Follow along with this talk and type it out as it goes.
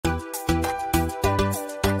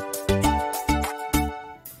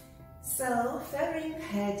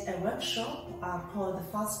workshop called the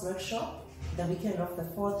FAST Workshop, the weekend of the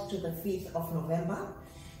 4th to the 5th of November.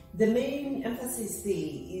 The main emphasis there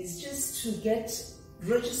is just to get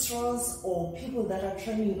registrars or people that are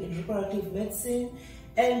training in reproductive medicine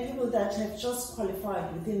and people that have just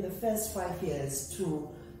qualified within the first 5 years to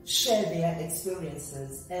share their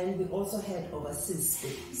experiences. And we also had overseas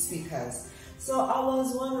speakers. So I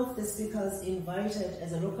was one of the speakers invited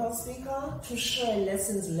as a local speaker to share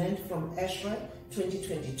lessons learned from SASREG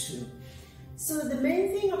 2022. So the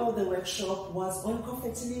main thing about the workshop was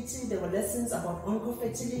Oncofertility. There were lessons about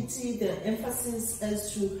Oncofertility, the emphasis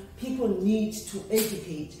as to people need to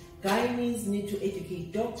educate. Gynaes need to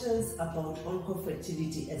educate doctors about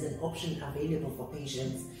Oncofertility as an option available for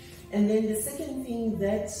patients. And then the second thing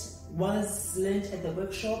that was learned at the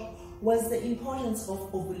workshop was the importance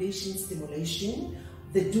of ovulation stimulation,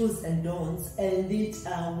 the do's and don'ts, and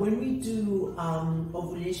that when we do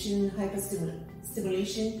ovulation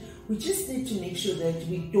hyperstimulation, we just need to make sure that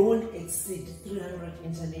we don't exceed 300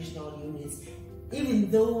 international units, even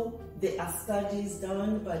though there are studies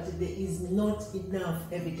done, but there is not enough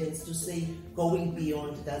evidence to say going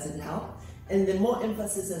beyond doesn't help. And the more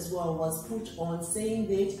emphasis as well was put on saying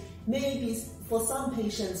that maybe for some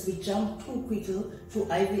patients we jump too quickly to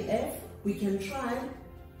IVF, we can try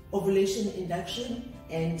ovulation induction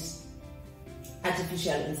and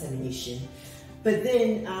artificial insemination. But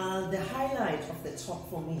then the highlight of the talk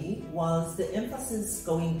for me was the emphasis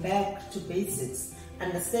going back to basics,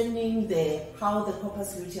 understanding how the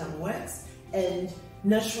corpus luteum works and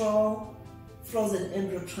natural frozen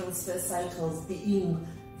embryo transfer cycles being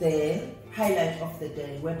the highlight of the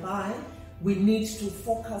day, whereby we need to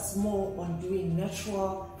focus more on doing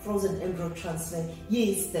natural frozen embryo transfer.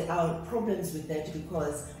 Yes, there are problems with that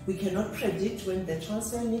because we cannot predict when the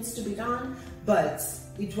transfer needs to be done, but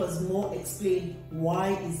it was more explained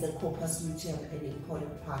why is the corpus luteum an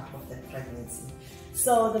important part of the pregnancy.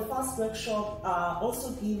 So the FAST workshop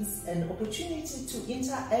also gives an opportunity to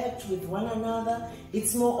interact with one another.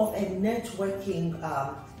 It's more of a networking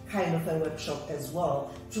kind of a workshop as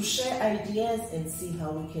well, to share ideas and see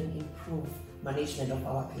how we can improve management of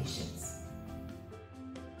our patients.